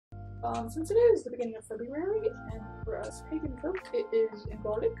Since it is the beginning of February, and for us pagan folk, it is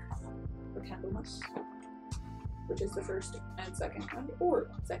symbolic for Candlemas, which is the 1st and 2nd and or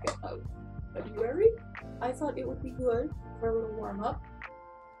 2nd of February, I thought it would be good for a little warm up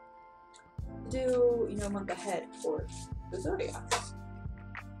to do, you know, a month ahead for the Zodiacs.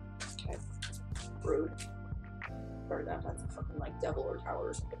 Okay, rude. Or that's a fucking like devil or tower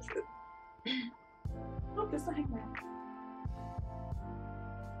or something shit. Oh, just the hangman.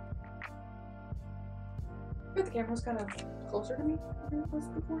 But the camera's kind of closer to me than it was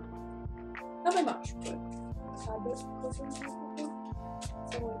before. Not by much, but a tad bit closer than it was before.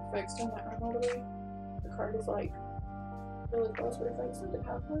 So like, if I extend my arm all the way, the card is like really close, but if I extend it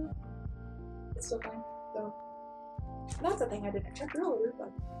halfway, it's still fine. So that's a thing I didn't check earlier,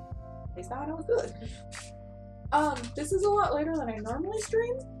 but at least now I know it's good. This is a lot later than I normally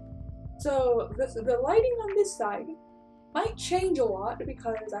stream, so the lighting on this side might change a lot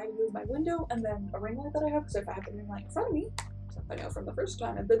because I use my window and then a ring light that I have, because if I have the ring light in front of me, since I know from the first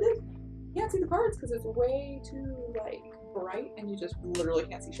time I did this, you can't see the cards because it's way too like bright and you just literally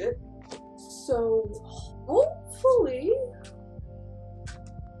can't see shit. So hopefully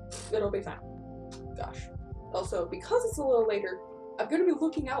it'll be fine. Gosh. Also, because it's a little later, I'm going to be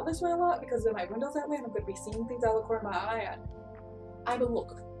looking out this way a lot because then my window's that way and I'm going to be seeing things out of the corner of my eye, and I'm a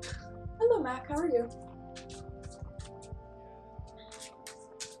look. Hello Mac, how are you?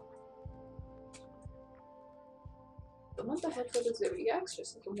 The month ahead for the Zodiacs,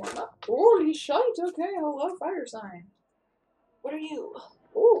 just like a warm up. Holy shite, okay, hello fire sign. What are you?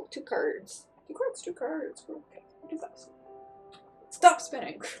 Oh, 2 cards. 2 cards, 2 cards. Okay, do that. Stop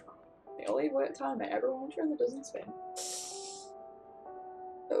spinning. The only time I ever want to that doesn't spin.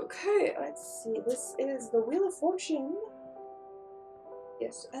 Okay, let's see. This is the Wheel of Fortune.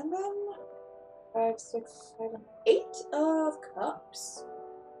 Yes, and then 5, 6, 7, 8 of Cups.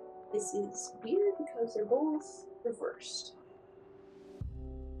 This is weird because they're both reversed.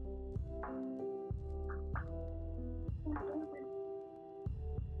 Oh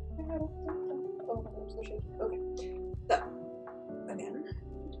my god, I'm so shaky. Okay. So, again,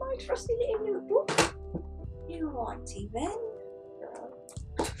 my trusty notebook. You want to then?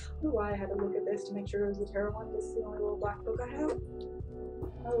 I don't know why I had to look at this to make sure it was the tarot one. This is the only little black book I have.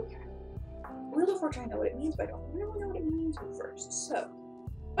 Okay. Wheel of Fortune, I know what it means, but I don't really know what it means first. So,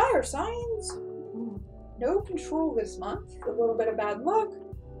 fire signs. No control this month. A little bit of bad luck.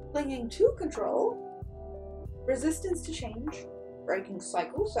 Clinging to control. Resistance to change. Breaking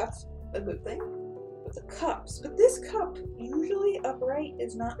cycles. That's a good thing. With the cups. But this cup, usually upright,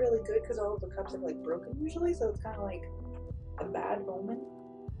 is not really good because all of the cups are like broken usually, so it's kind of like a bad omen.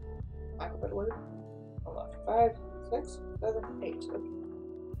 Lack of a better word. Hold on. 5, 6, 7, 8. Okay.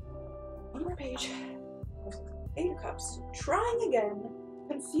 One more page. 8 of Cups. Trying again.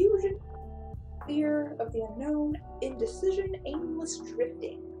 Confusion. Fear of the unknown. Indecision. Aimless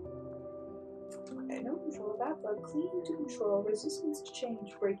drifting. Okay, no control of that, but clinging to control. Resistance to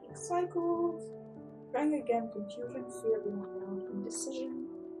change. Breaking cycles. Trying again. Confusion. Fear of the unknown. Indecision.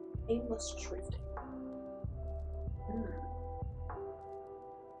 Aimless drifting.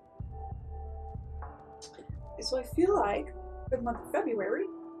 So I feel like for the month of February,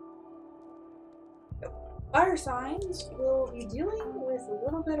 fire signs will be dealing with a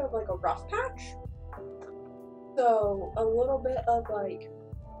little bit of like a rough patch. So a little bit of like,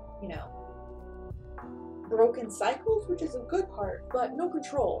 you know, broken cycles, which is a good part, but no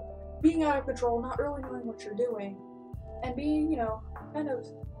control. Being out of control, not really knowing what you're doing, and being, you know, kind of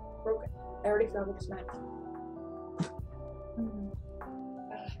broken. I already forgot what this meant.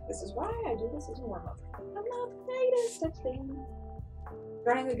 This is why I do this as a warm-up. I'm not the greatest at things.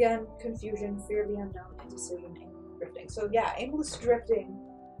 Trying again, confusion, fear of the unknown, indecision, aimless drifting. So yeah, aimless drifting.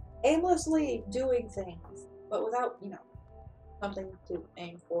 Aimlessly doing things, but without, you know, something to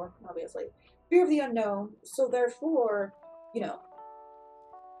aim for, obviously. Fear of the unknown, so therefore, you know,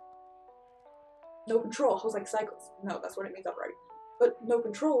 no control. I was like cycles. No, that's what it means upright. But no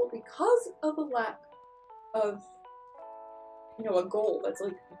control because of a lack of, you know, a goal that's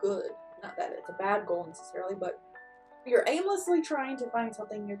like good. Not that it's a bad goal necessarily, but you're aimlessly trying to find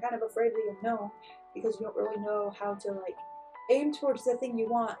something. You're kind of afraid of the unknown because you don't really know how to like aim towards the thing you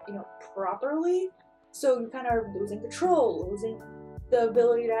want, you know, properly. So you kind of are losing control, losing the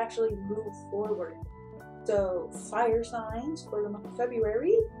ability to actually move forward. So fire signs for the month of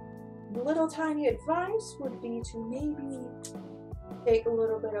February. Little tiny advice would be to maybe take a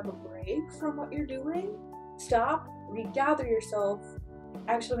little bit of a break from what you're doing. Stop, regather yourself,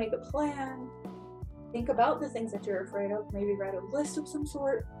 actually make a plan, think about the things that you're afraid of, maybe write a list of some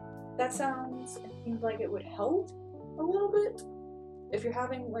sort. That sounds and seems like it would help a little bit. if you're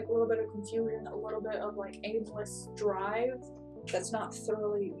having like a little bit of confusion, a little bit of like aimless drive that's not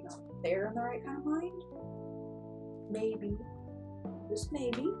thoroughly, you know, there in the right kind of mind, maybe, just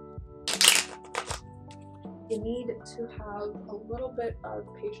maybe, you need to have a little bit of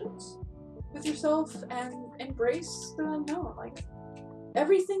patience with yourself and embrace the unknown. Like,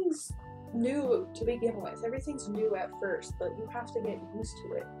 everything's new to begin with. Everything's new at first, but you have to get used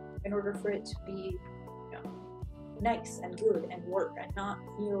to it in order for it to be, you know, nice and good and work and not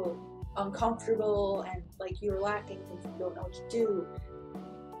feel uncomfortable and like you're lacking things you don't know what to do.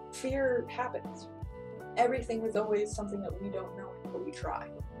 Fear happens. Everything is always something that we don't know until we try.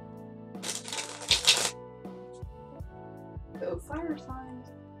 So fire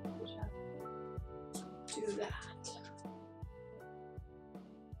signs, we shall do that.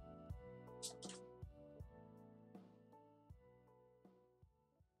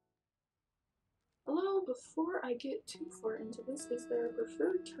 Hello, before I get too far into this, is there a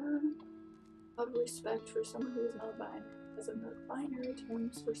preferred term of respect for someone who is not binary? As in the binary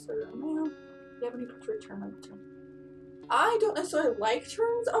terms for sir or male, do you have any preferred term of the term? I don't necessarily like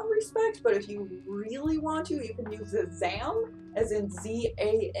terms of respect, but if you really want to, you can use the ZAM, as in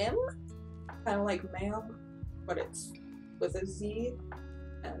Z-A-M, kind of like ma'am, but it's with a Z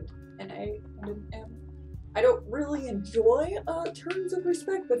and an A and an M. I don't really enjoy terms of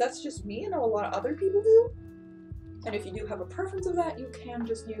respect, but that's just me. I know a lot of other people do. And if you do have a preference of that, you can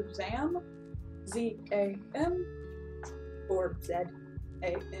just use ZAM, Z-A-M, or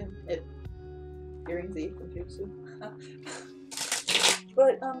Z-A-M. Hearing Z confused you.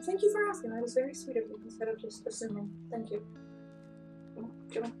 But thank you for asking. That was very sweet of you instead of just assuming. Thank you.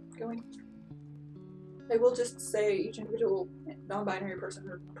 Going. I will just say each individual non-binary person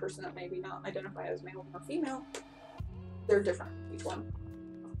or person that maybe not identify as male or female, they're different, each one.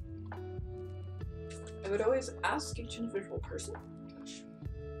 I would always ask each individual person, which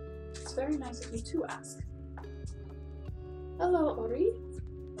it's very nice of you to ask. Hello, Ori.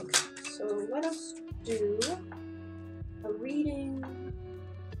 Okay, so let us do a reading.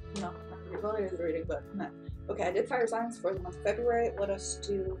 No, well, it is a reading, but no. Okay, I did fire signs for the month of February. Let us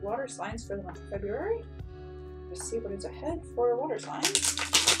do water signs for the month of February. Let's see what is ahead for water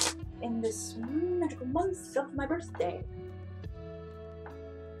signs in this magical month of my birthday.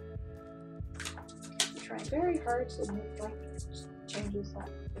 I'm trying very hard to make like changes that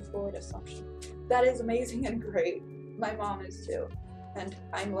avoid assumption. That is amazing and great. My mom is too. And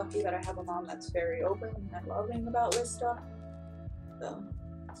I'm lucky that I have a mom that's very open and loving about this stuff. So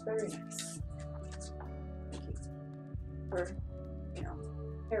it's very nice. Thank you for, you know,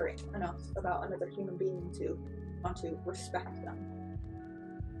 caring enough about another human being to want to respect them.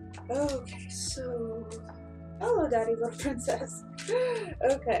 Okay, so hello, Daddy, little princess.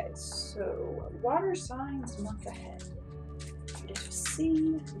 Okay, so water signs month ahead. Let us see.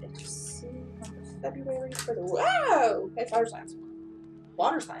 Month of February for the wow. Okay, fire signs.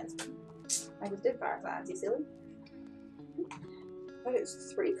 Water signs. I just did fire signs. You silly. That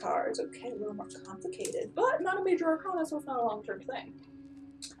is 3 cards. Okay, a little more complicated, but not a major arcana, so it's not a long-term thing.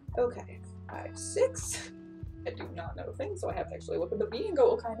 Okay, 5, 6. I do not know things, so I have to actually look at the V and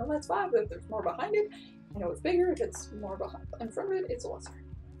go, okay, no, that's 5. If there's more behind it, I know it's bigger. If it's more behind in front of it, it's lesser.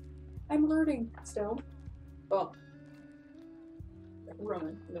 I'm learning still. Well,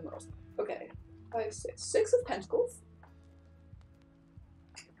 Roman numerals. Okay, 5, 6. 6 of Pentacles.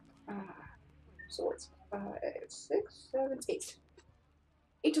 Swords. 5, 6, 7, 8.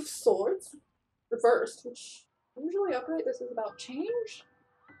 8 of Swords. Reversed, which usually upright. This is about change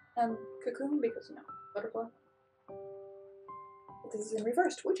and cocoon because, you know, butterfly. But this is in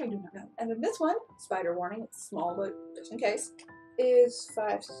reversed, which I do not know. And then this one, spider warning, it's small but just in case, is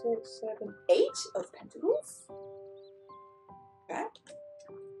 5, 6, 7, 8 of Pentacles. Okay.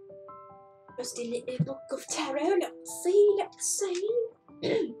 Just a little book of tarot. Let's see.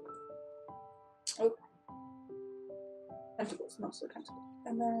 Oh. Pentacles, mostly Pentacles.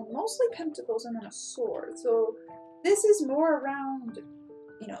 And then mostly Pentacles and then a sword. So this is more around,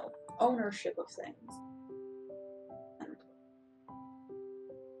 you know, ownership of things. And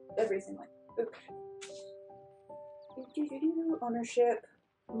everything like that. Okay. Ownership,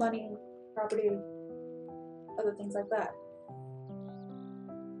 money, property, other things like that.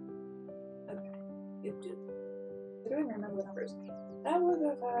 Okay. I don't even remember the numbers. That was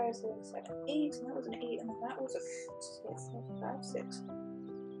a 5, 6, 7, 8, and that was an 8, and then that was a 6, 5, 6.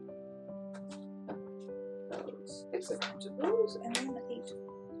 Those 6 of Pentacles, and then 8.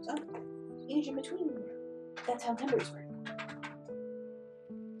 So, age in between. That's how numbers work.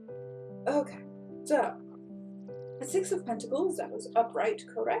 Okay, so the 6 of Pentacles, that was upright,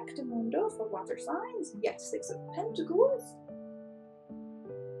 correct, Mundo, for water signs. Yes, 6 of Pentacles.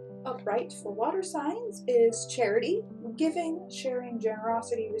 Upright for water signs is charity, giving, sharing,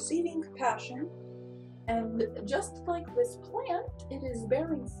 generosity, receiving, compassion. And just like this plant, it is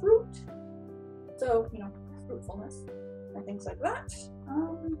bearing fruit. So, you know, fruitfulness and things like that.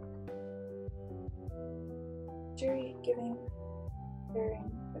 Charity, giving,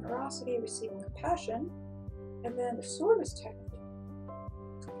 sharing, generosity, receiving, compassion. And then the sword is technically.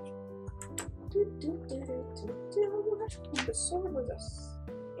 The sword was a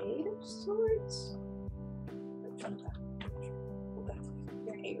 8 of swords.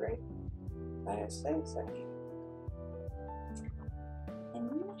 You're an 8, right? 5, 6, 7, 8. And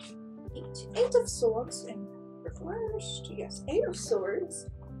 8. 8 of swords in reversed. Yes, 8 of swords.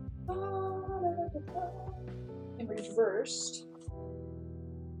 In reversed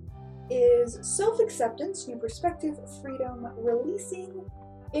is self-acceptance, new perspective, freedom, releasing,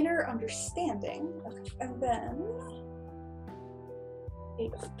 inner understanding. And then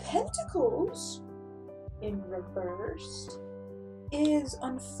 8 of Pentacles in reversed is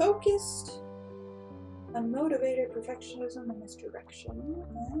unfocused, unmotivated, perfectionism, and misdirection,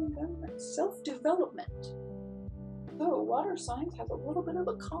 and then self-development. So water signs has a little bit of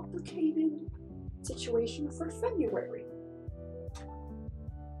a complicated situation for February.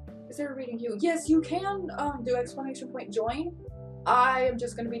 Is there a reading you? Yes, you can do exclamation point join. I am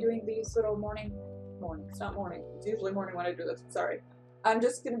just going to be doing these little morning, it's not morning, it's usually morning when I do this, sorry. I'm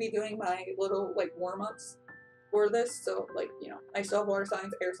just going to be doing my little like warm-ups for this, so like, you know, I still have water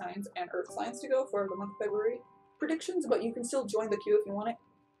signs, air signs, and earth signs to go for the month of February predictions, but you can still join the queue if you want it.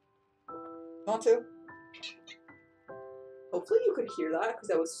 Want to? Hopefully you could hear that, because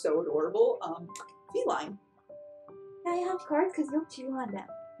that was so adorable. Feline. I have cards because you'll chew on them.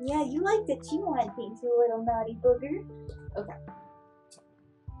 Yeah, you like to chew on things, you little naughty booger. Okay.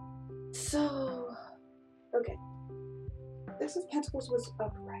 So, okay. This of Pentacles was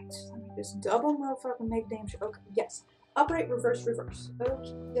upright. Let me just double motherfucking make damn sure. Okay, yes. Upright, reverse, reverse.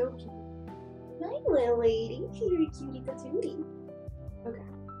 Okie dokie. Hi, little lady. Cutie, cutie, patootie. Okay.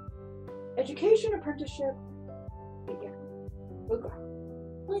 Education, apprenticeship. Yeah. Okay.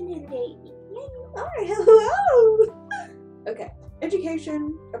 Little lady. Yeah, you are. Hello. Okay.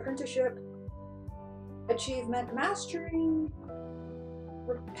 Education, apprenticeship, achievement, mastery,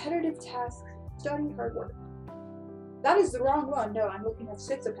 repetitive tasks, study, hard work. That is the wrong one. No, I'm looking at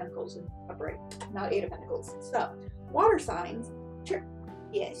 6 of Pentacles and upright, not 8 of Pentacles. So, water signs. Sure.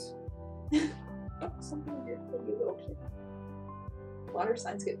 Yes. Something weird for you, little kid. Water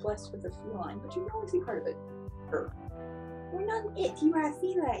signs get blessed with a feline, but you can only see part of it. You're not it. You are a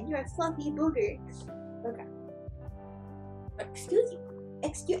feline. You're a fluffy booger. Okay. Excuse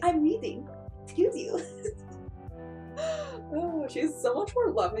you. I'm reading. Excuse you. Oh, she's so much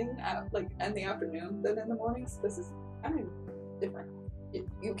more loving at like in the afternoon than in the mornings. This is kind of different.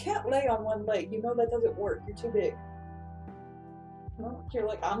 You can't lay on one leg. You know that doesn't work. You're too big. Well, you're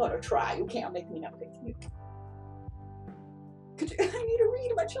like, I'm gonna try. You can't make me not pick you. I need to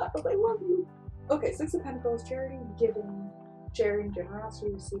read my child. I love you. Okay, 6 of Pentacles, charity, giving, sharing,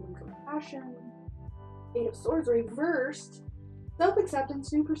 generosity, receiving, compassion. 8 of Swords reversed.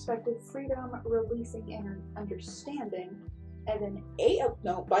 Self-acceptance, new perspective, freedom, releasing, inner understanding. And then 8 of,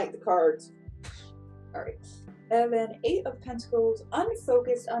 no, bite the cards. Alright. And then 8 of Pentacles,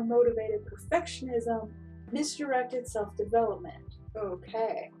 unfocused, unmotivated, perfectionism, misdirected self-development.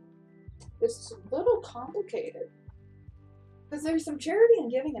 Okay. This is a little complicated. Because there's some charity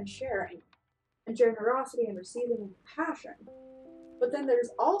and giving and sharing, and generosity and receiving and compassion. But then there's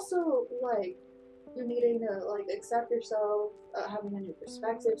also, like, you needing to like accept yourself, having a new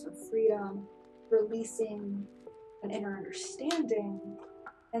perspective, some freedom, releasing an inner understanding,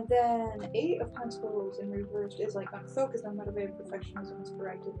 and then 8 of Pentacles in reverse is like unfocused, unmotivated, perfectionism,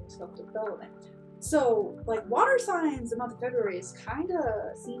 misdirected, and self-development. So like water signs the month of February is kind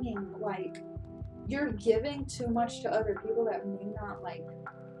of seeming like you're giving too much to other people that may not like,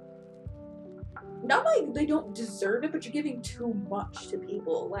 not like they don't deserve it, but you're giving too much to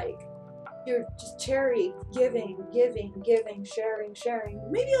people. Like you're just charity, giving,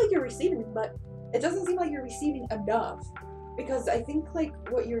 sharing. Maybe like you're receiving, but it doesn't seem like you're receiving enough. Because I think like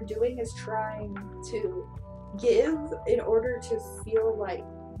what you're doing is trying to give in order to feel like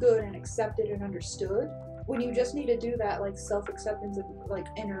good and accepted and understood, when you just need to do that like self-acceptance and like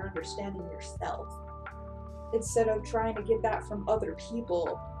inner understanding yourself. Instead of trying to get that from other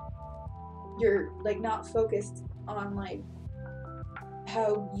people, you're like not focused on like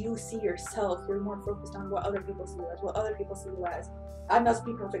how you see yourself. You're more focused on what other people see you as, what other people see you as. I must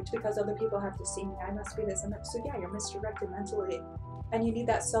be perfect because other people have to see me. I must be this and that. So yeah, you're misdirected mentally, and you need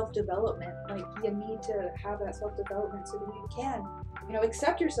that self-development. Like you need to have that self-development so that you can You know,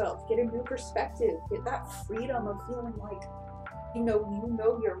 accept yourself, get a new perspective, get that freedom of feeling like, you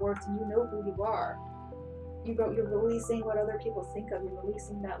know your worth and you know who you are. You're releasing what other people think of. You're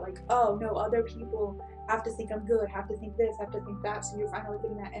releasing that, like, oh no, other people have to think I'm good, have to think this, have to think that. So you're finally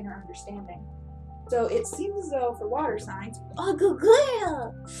getting that inner understanding. So it seems as though for water signs,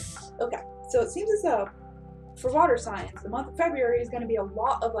 okay, so it seems as though for water signs, the month of February is going to be a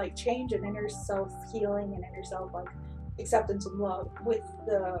lot of like change and inner self healing and inner self like acceptance and love. With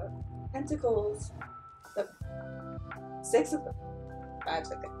the Pentacles, the Six of the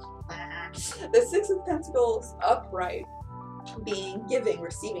Six of Pentacles upright, being giving,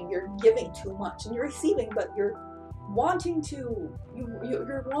 receiving. You're giving too much and you're receiving, but you're wanting to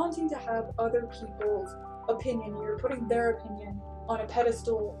you're wanting to have other people's opinion. You're putting their opinion on a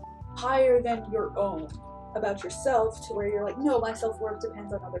pedestal higher than your own about yourself, to where you're like, no, my self-worth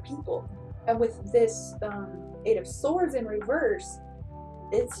depends on other people. And with this Eight of Swords in reverse,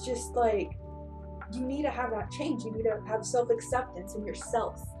 it's just like, you need to have that change. You need to have self-acceptance in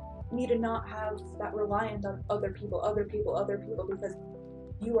yourself. You need to not have that reliance on other people, because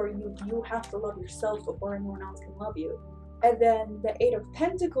you are you. You have to love yourself before anyone else can love you. And then the Eight of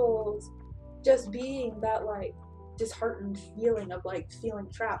Pentacles, just being that like disheartened feeling of like feeling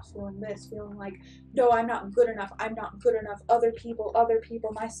trapped, feeling this, feeling like, no, I'm not good enough, other people,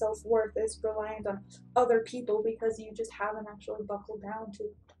 my self-worth is reliant on other people, because you just haven't actually buckled down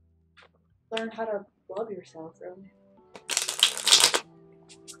to learn how to love yourself, really.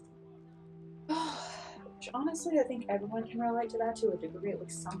 Which honestly, I think everyone can relate to that to a degree, at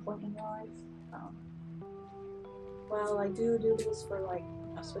least some point in your life. Well, I do this for like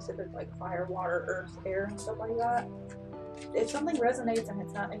a specific like fire, water, earth, air, and stuff like that. If something resonates and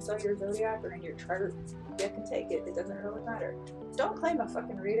it's not inside your zodiac or in your chart, you can take it. It doesn't really matter. Don't claim a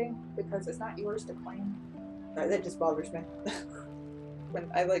fucking reading, because it's not yours to claim. That just bothers me.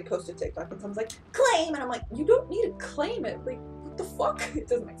 When I like post a TikTok and someone's like, claim, and I'm like, you don't need to claim it. Like, what the fuck? It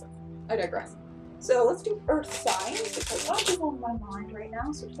doesn't make sense. I digress. So let's do earth signs, because that's on my mind right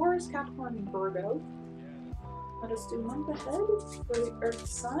now. So Taurus, Capricorn, and Virgo. Let us do month ahead for the earth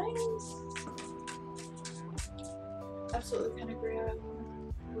signs. Absolutely kind of agree. I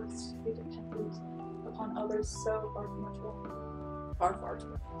want to be dependent upon others so far too much. Far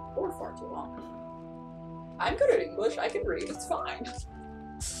too long. I'm good at English. I can read. It's fine.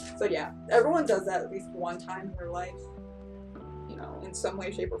 So yeah, everyone does that at least one time in their life. You know, in some way,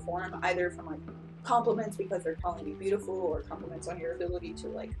 shape, or form. Either from like compliments because they're calling you beautiful, or compliments on your ability to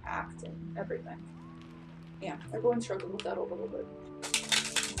like act and everything. Yeah, everyone's struggling with that a little bit.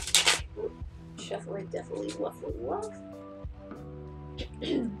 Shuffle, definitely waffle walk.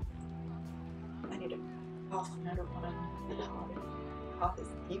 I need to cough, and I don't want to cough is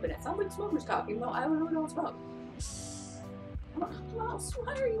deep, and it sounds like smoker's cough, even though I really don't smoke. Mouse,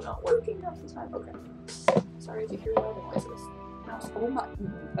 why are you not working half the time? Okay. Sorry if you hear other noises. Mouse, oh my,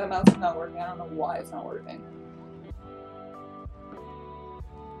 the mouse is not working. I don't know why it's not working.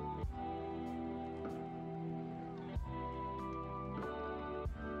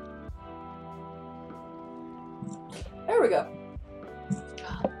 There we go.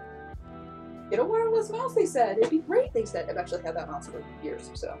 Get a wireless mouse, they said. It'd be great, they said. I've actually had that mouse for years,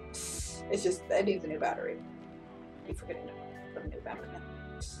 so it's just, it needs a new battery. I keep forgetting to put a new battery in.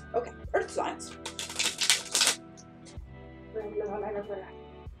 Okay, earth signs. Okay,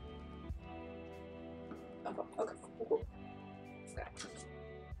 cool. Okay.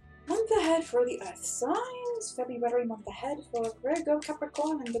 Month ahead for the earth signs. February month ahead for Virgo,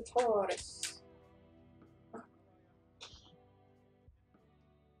 Capricorn, and the Taurus.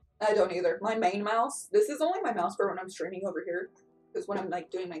 I don't either. My main mouse, this is only my mouse for when I'm streaming over here, because when I'm like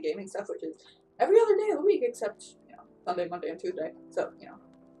doing my gaming stuff, which is every other day of the week except, you know, Sunday, Monday, and Tuesday. So, you know,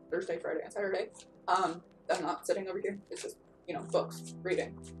 Thursday, Friday, and Saturday. I'm not sitting over here. It's just, you know, books,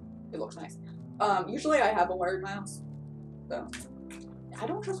 reading. It looks nice. Usually I have a wired mouse, so I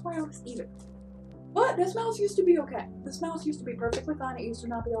don't trust wireless either. But this mouse used to be okay. This mouse used to be perfectly fine. It used to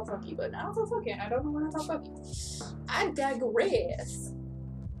not be all funky, but now it's all funky, and I don't know when it's all funky. I digress.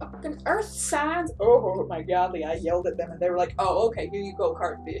 Fucking earth signs. Oh my godly, I yelled at them and they were like, oh, okay, here you go,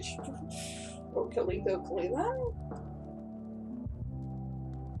 card bitch. Oh, Kalila.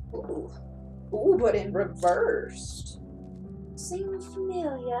 Ooh, but in reversed. Seems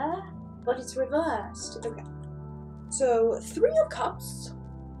familiar, but it's reversed. Okay. So, Three of Cups,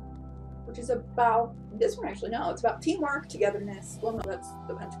 which is about, this one actually, no, it's about teamwork, togetherness. Well, no, that's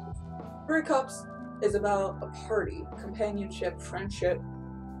the Pentacles. Three of Cups is about a party, companionship, friendship.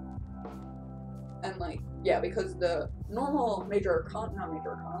 And like, yeah, because the normal major arcana, not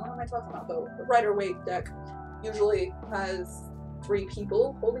major arcana, what am I talking about? The Rider-Waite deck usually has 3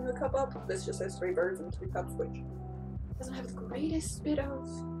 people holding the cup up. This just says 3 birds and 3 cups, which doesn't have the greatest bit of,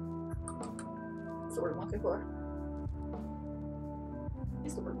 what's the word I'm looking for?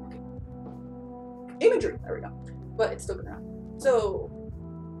 Is the word I'm looking for? Imagery, there we go. But it's still good enough. So,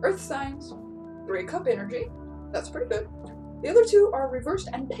 earth signs, 3 cup energy, that's pretty good. The other 2 are reversed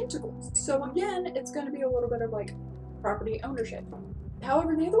and pentacles. So again, it's going to be a little bit of like property ownership.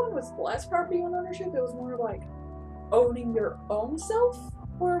 However, the other one was less property ownership. It was more like owning your own self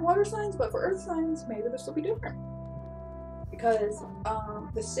for water signs, but for earth signs, maybe this will be different. Because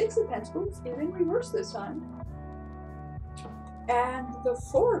the 6 of Pentacles is in reverse this time. And the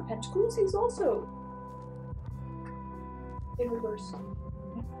 4 of Pentacles is also in reverse.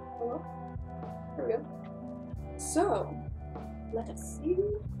 Hello? There we go. So, let us see.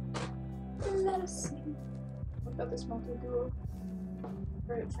 Let us see. What about this monthly duo?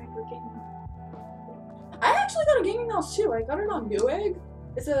 Right, Frankfurt Gaming. I actually got a gaming mouse too. I got it on Newegg.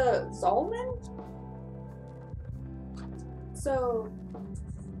 It's a Zolman. So,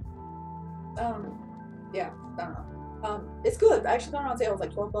 yeah, I don't know. It's good. I actually got it on sale. It was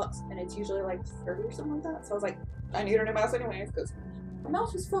like 12 bucks, and it's usually like 30 or something like that. So I was like, I need a new mouse anyways, because the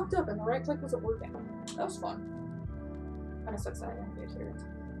mouse was fucked up and the right click wasn't working. That was fun. Kind of sucks that I didn't get here.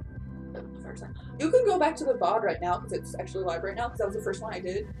 You can go back to the VOD right now because it's actually live right now because that was the first one I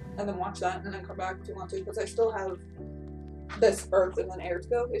did, and then watch that and then come back if you want to, because I still have this Earth and then Air to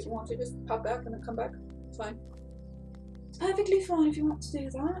go. If you want to just pop back and then come back, it's fine. It's perfectly fine if you want to do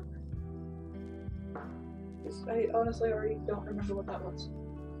that. I honestly already don't remember what that was.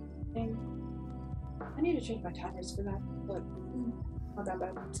 And I need to change my timers for that, but not that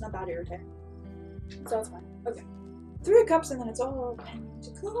bad. It's not that irritating. So it's fine. Okay. 3 of Cups and then it's all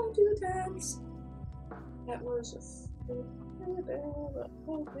Pentacle to the dance. That was a 6?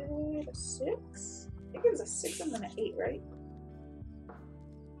 I think it was a 6 and then an 8, right?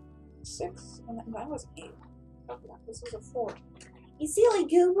 6 and then that was an 8. Okay, this was a 4. You silly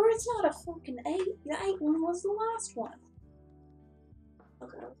goober, it's not a fucking 8. The 8 one was the last one.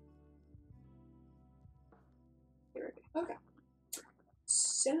 Okay. Here we go. Okay.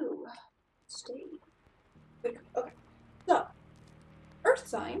 So, stay. Okay. So, Earth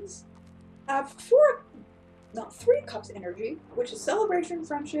signs have 3 cups energy, which is celebration,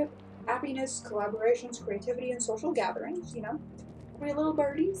 friendship, happiness, collaborations, creativity, and social gatherings, you know. 3 little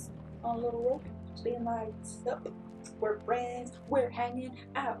birdies on a little rope, just being like, sup, we're friends, we're hanging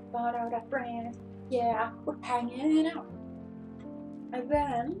out, but out our friends, yeah, we're hanging out. And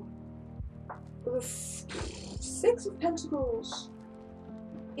then, the 6 of Pentacles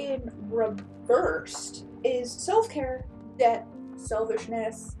in reversed is self-care, debt,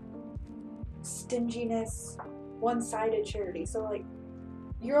 selfishness, stinginess, one-sided charity. So like,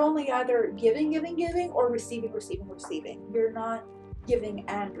 you're only either giving, or receiving. You're not giving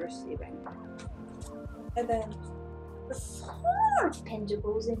and receiving. And then the 4 of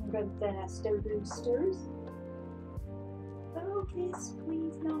Pentacles in reverse, boosters. Focus,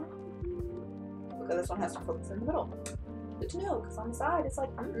 please, not. Okay, this one has to focus in the middle. Good to know, because on the side it's like,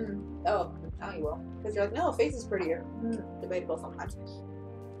 oh, now you will. Because you're like, no, face is prettier. Debatable sometimes.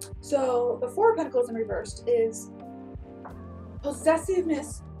 So, the 4 of Pentacles in reversed is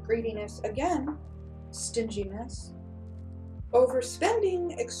possessiveness, greediness, again, stinginess,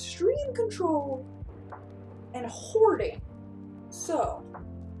 overspending, extreme control, and hoarding. So,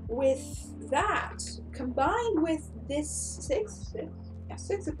 with that, combined with this 6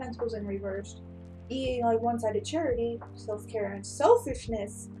 of Pentacles in reversed, being like one-sided charity, self-care, and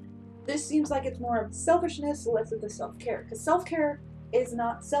selfishness, this seems like it's more of selfishness, less of the self-care. Because self-care is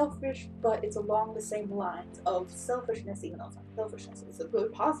not selfish, but it's along the same lines of selfishness, even though it's not selfishness. It's a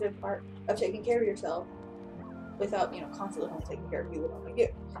good, positive part of taking care of yourself without, you know, constantly only taking care of you and only you.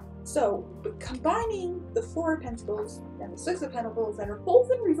 So, but combining the 4 of Pentacles and the 6 of Pentacles that are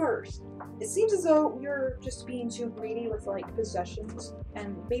both in reverse, it seems as though you're just being too greedy with, like, possessions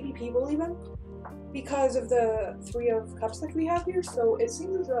and maybe people even, because of the 3 of Cups that we have here. So it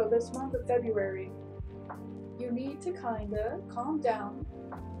seems as though this month of February, you need to kind of calm down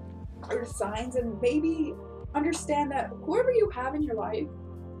your signs and maybe understand that whoever you have in your life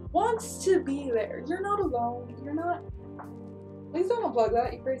wants to be there. You're not alone. You're not... Please don't unplug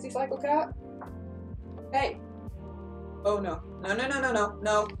that, you crazy psycho cat. Hey. Oh no. No,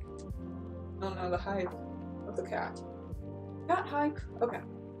 the hype of the cat. Cat hype. Okay.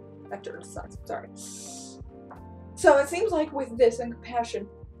 That just sucks. Sorry. So it seems like with this and compassion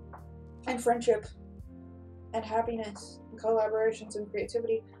and friendship and happiness and collaborations and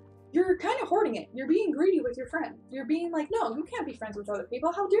creativity, you're kind of hoarding it. You're being greedy with your friend. You're being like, no, you can't be friends with other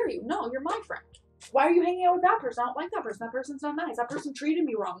people. How dare you? No, you're my friend. Why are you hanging out with that person? I don't like that person. That person's not nice. That person treated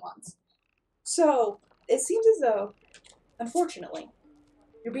me wrong once. So, it seems as though, unfortunately,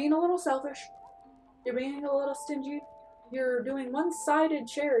 you're being a little selfish. You're being a little stingy. You're doing one-sided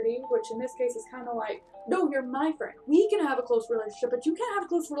charity, which in this case is kind of like, no, you're my friend. We can have a close relationship, but you can't have a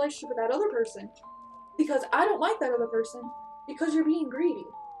close relationship with that other person because I don't like that other person because you're being greedy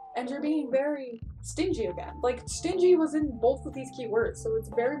and you're being very stingy again. Like, stingy was in both of these key words, so it's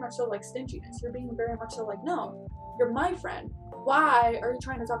very much so like stinginess. You're being very much so like, no, you're my friend. Why are you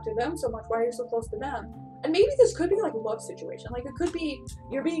trying to talk to them so much? Why are you so close to them? And maybe this could be like a love situation. Like, it could be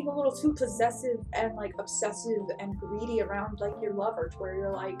you're being a little too possessive and like obsessive and greedy around like your lover, to where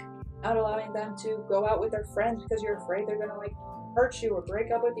you're like not allowing them to go out with their friends because you're afraid they're gonna like hurt you or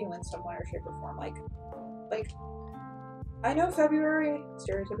break up with you in some way or shape or form. Like I know February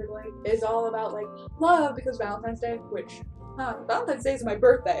stereotypically is all about like love because Valentine's Day, which Valentine's Day is my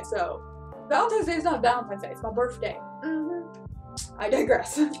birthday, so Valentine's Day is not Valentine's Day, it's my birthday. I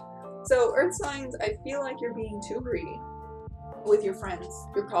digress. So, earth signs, I feel like you're being too greedy with your friends,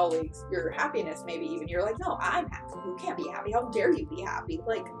 your colleagues, your happiness maybe even. You're like, no, I'm happy. You can't be happy. How dare you be happy?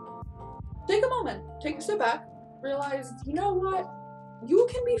 Like, take a moment. Take a step back. Realize, you know what? You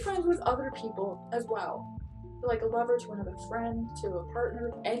can be friends with other people as well. Like a lover to another friend, to a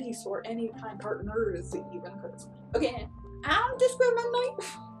partner, any sort, any kind, partners even. Because, again, I don't discriminate.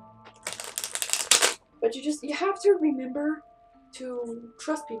 But you have to remember to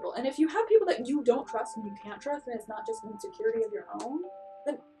trust people. And if you have people that you don't trust and you can't trust, and it's not just an insecurity of your own,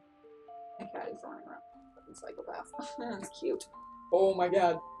 then my cat is running around. Fucking psychopath. That's cute. Oh my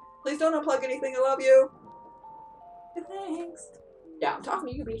god. Please don't unplug anything, I love you. Thanks. Yeah, I'm talking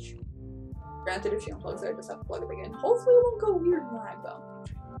to you, bitch. Granted, if she unplugs it, I just have to plug it again. Hopefully it won't go weird and lag, though.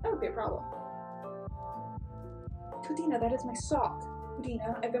 That would be a problem. Tudina, that is my sock.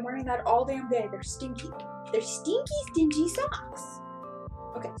 Tudina, I've been wearing that all damn day. They're stinky. They're stinky, stingy socks.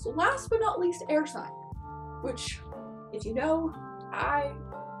 Okay, so last but not least, air sign. Which, if you know,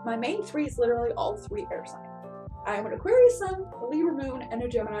 my main three is literally all three air signs. I am an Aquarius sun, a Libra moon, and a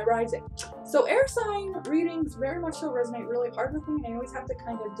Gemini rising. So air sign readings very much so resonate really hard with me, and I always have to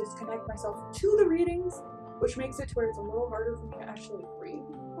kind of disconnect myself to the readings, which makes it to where it's a little harder for me to actually read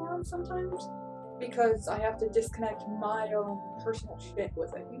for them sometimes, because I have to disconnect my own personal shit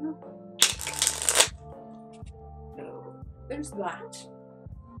with it, you know? So, there's that.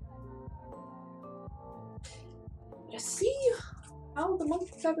 Let's see how the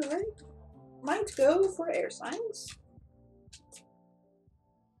month of February might go for air signs.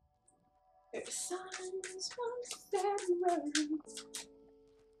 Air signs, month of February.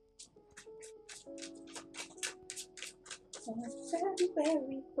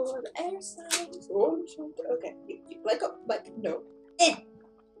 February for the air signs. Oh, okay, like a, but no.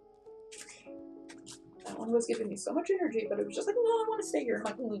 That one was giving me so much energy, but it was just like, no, I want to stay here. I'm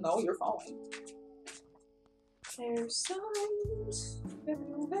like, no, you're falling. Air signs,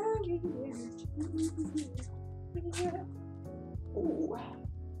 February. Ooh,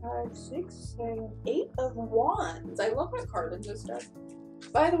 5, 6, 7, 8 of wands. I love my card in this deck.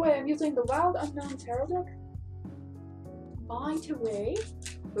 By the way, I'm using the Wild Unknown Tarot deck. By the way,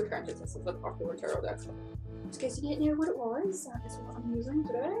 which granted this is a popular tarot deck, so in case you didn't know what it was, that is what I'm using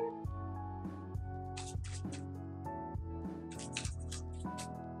today.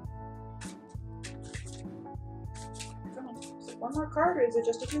 Is it one more card, or is it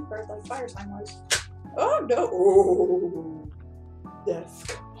just a 2 card like fire sign was? Oh no! Oh, that's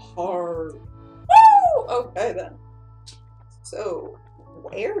hard. Oh, okay then. So,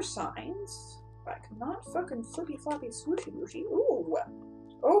 air signs. I cannot fucking flippy floppy swooshy wooshy. Ooh.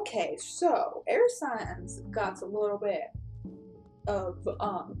 Okay, so air signs got a little bit of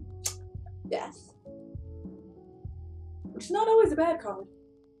death. Which is not always a bad card.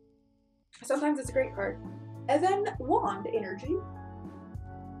 Sometimes it's a great card. And then wand energy.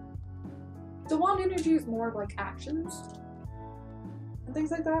 The wand energy is more of like actions and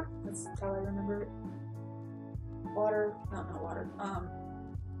things like that. That's how I remember it. Water, no, not water.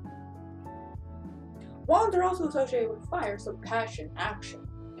 Wands are also associated with fire, so passion, action,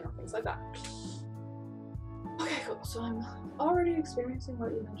 you know, things like that. Okay, cool. So I'm already experiencing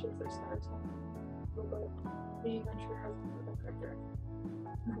what you mentioned for stars. But being unsure how to put that correct.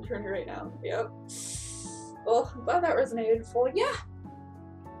 I'm turning right now. Yep. Well, I'm glad that resonated. Well, yeah.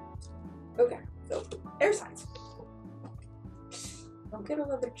 Okay, so air signs. Don't get a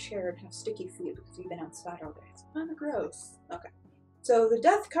leather chair and have sticky feet because you've been outside all day. It's kind of gross. Okay. So the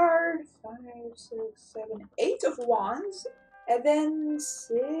death card, 5, 6, 7, 8 of wands, and then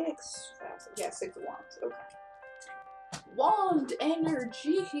 6 of wands. Okay. Wand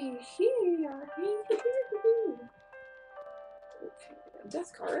energy. Okay,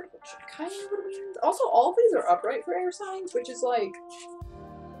 death card, which kind of what it means. Also, all of these are upright for air signs, which is like,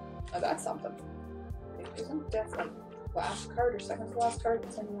 oh, that's something. Okay, isn't death like last card or second to last card?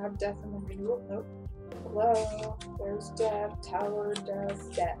 Because then you have death and then renewal. Nope. Hello. There's death, tower,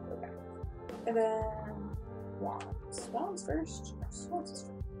 death, death. Okay. And then wands. Wands first. Wands is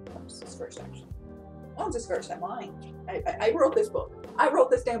first. Wands is first, actually. Wands is first. I'm lying. I wrote this book. I wrote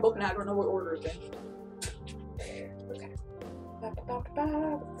this damn book and I don't know what order it's in. Okay.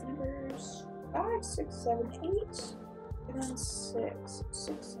 Numbers 5, 6, 7, 8, and then 6.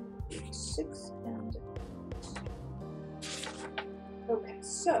 6 and 8. 6 and 8. Okay,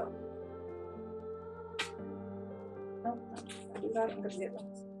 so. No, I do that. I'm gonna get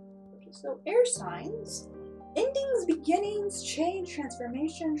this. Okay, so air signs. Endings, beginnings, change,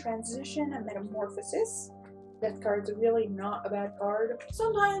 transformation, transition, and metamorphosis. Death card's really not a bad card.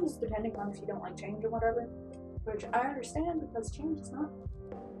 Sometimes, depending on if you don't like change or whatever. Which I understand because change is not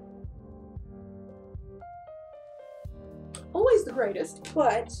always the greatest,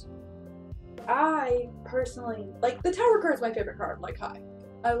 but I personally, like, the Tower card is my favorite card, like, hi.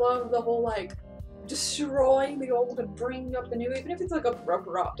 I love the whole, like, destroying the old and bringing up the new, even if it's, like,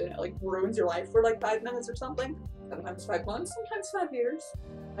 abrupt and it, like, ruins your life for, like, 5 minutes or something. Sometimes 5 months, sometimes 5 years.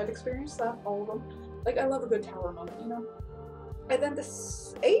 I've experienced that, all of them. Like, I love a good Tower moment, you know? And then the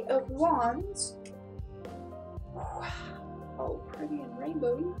 8 of Wands. Oh, pretty and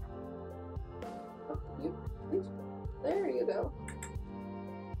rainbowy. Oh, there you go.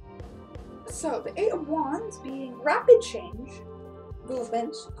 So, the 8 of Wands being rapid change,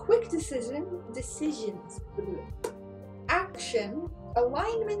 movement, quick decisions, action,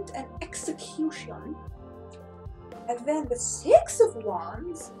 alignment, and execution. And then the 6 of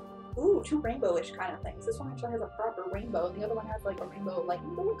Wands, ooh, 2 rainbowish kind of things. This one actually has a proper rainbow, and the other one has like a rainbow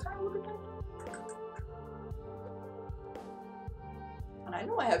lightning bolt kind of looking thing. And I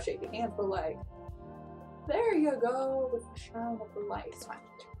know I have shaky hands, but like, there you go with the shine of the light. It's fine.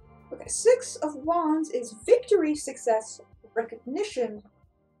 Okay, 6 of Wands is victory, success, recognition,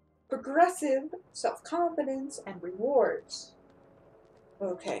 progressive, self-confidence, and rewards.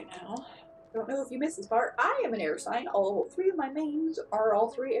 Okay, now, I don't know if you missed this part. I am an air sign. All 3 of my mains are all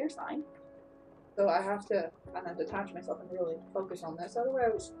 3 air sign. So I have to kind of detach myself and really focus on this.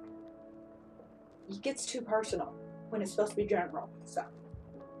 Otherwise, it gets too personal when it's supposed to be general. So,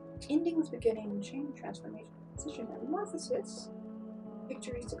 endings, beginning, change, transformation, transition, metamorphosis,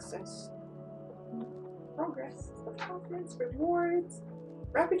 victory, success, progress, confidence, rewards,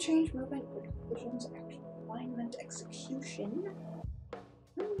 rapid change, movement, decisions, action, alignment, execution.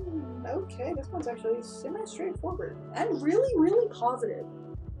 Okay, this one's actually semi-straightforward and really, really positive,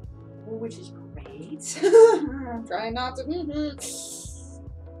 which is great. I'm trying not to.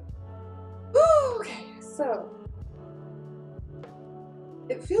 Okay, so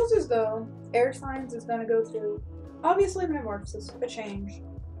it feels as though air signs is going to go through, obviously, metamorphosis, a change,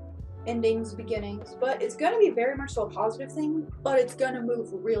 endings, beginnings, but it's going to be very much so a positive thing, but it's going to move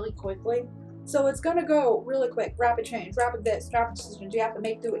really quickly. So it's going to go really quick, rapid change, rapid this, rapid decisions. You have to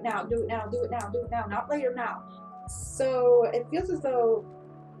make, do it now, do it now, do it now, do it now, not later, now. So it feels as though,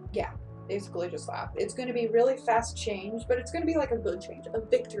 yeah, basically just that. It's going to be really fast change, but it's going to be like a good change, a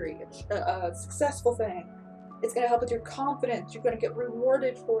victory, a successful thing. It's going to help with your confidence. You're going to get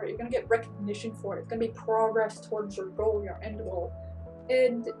rewarded for it. You're going to get recognition for it. It's going to be progress towards your goal, your end goal.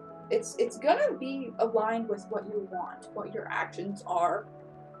 And it's going to be aligned with what you want, what your actions are.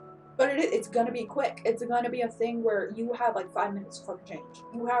 But it's going to be quick. It's going to be a thing where you have like 5 minutes to fucking change.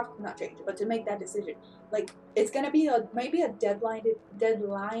 You have to not change it, but to make that decision. Like, it's going to be maybe a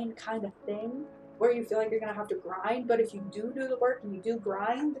deadline kind of thing where you feel like you're going to have to grind. But if you do the work and you do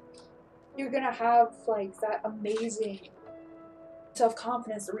grind, you're going to have like that amazing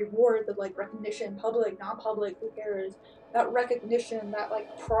self-confidence, the reward, the like recognition, public, non-public, who cares? That recognition, that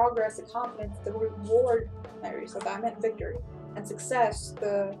like progress, the confidence, the reward. So that meant victory and success,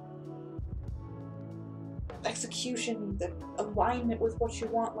 the execution, the alignment with what you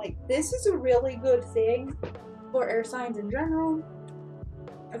want. Like, this is a really good thing for air signs in general.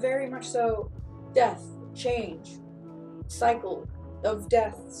 Very much so. Death, change, cycle of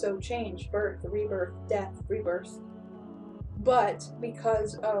death, so change, birth, rebirth, death, rebirth. But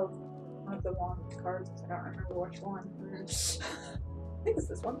because of one of the long cards, I don't remember which one. I think it's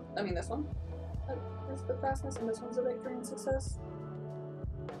this one. I mean, this one. There's the fastness, and this one's a victory and success.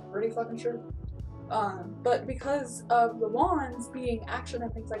 Pretty fucking sure. But because of the wands being action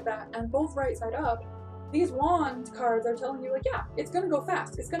and things like that, and both right side up, these wand cards are telling you, like, yeah, it's gonna go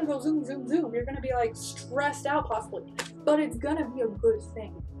fast. It's gonna go zoom, zoom, zoom. You're gonna be, like, stressed out, possibly. but it's gonna be a good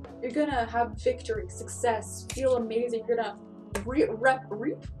thing. You're gonna have victory, success, feel amazing. You're gonna reap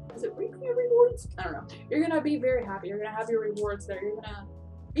your rewards? I don't know. You're gonna be very happy. You're gonna have your rewards there. You're gonna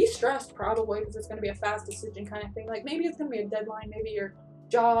be stressed probably because it's gonna be a fast decision kind of thing. Like maybe it's gonna be a deadline. Maybe your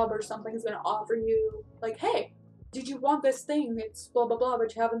job or something is gonna offer you like, hey, did you want this thing? It's blah blah blah,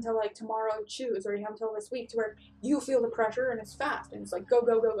 but you have until like tomorrow to choose, or you have until this week to where you feel the pressure and it's fast and it's like go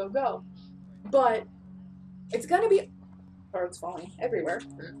go go go go. But it's gonna be cards falling everywhere.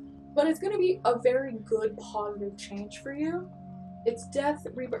 But it's gonna be a very good positive change for you. It's death,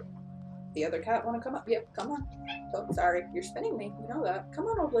 rebirth. The other cat wanna come up? Yep, come on. Oh, sorry, you're spinning me. You know that. Come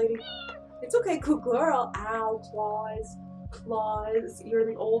on, old lady. It's okay, good girl. Ow, claws. Claws. You're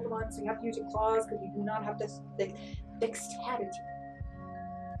the old one, so you have to use your claws because you do not have this dexterity.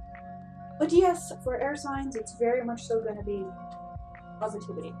 But yes, for air signs, it's very much so gonna be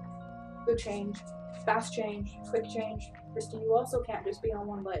positivity. Good change. Fast change, quick change. Christy, you also can't just be on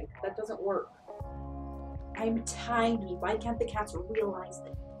one leg. That doesn't work. I'm tiny. Why can't the cats realize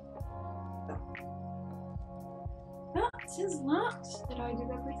that? That is that. Did I do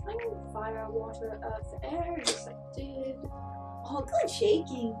everything? Fire, water, earth, air. Yes, I did. Oh, good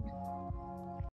shaking.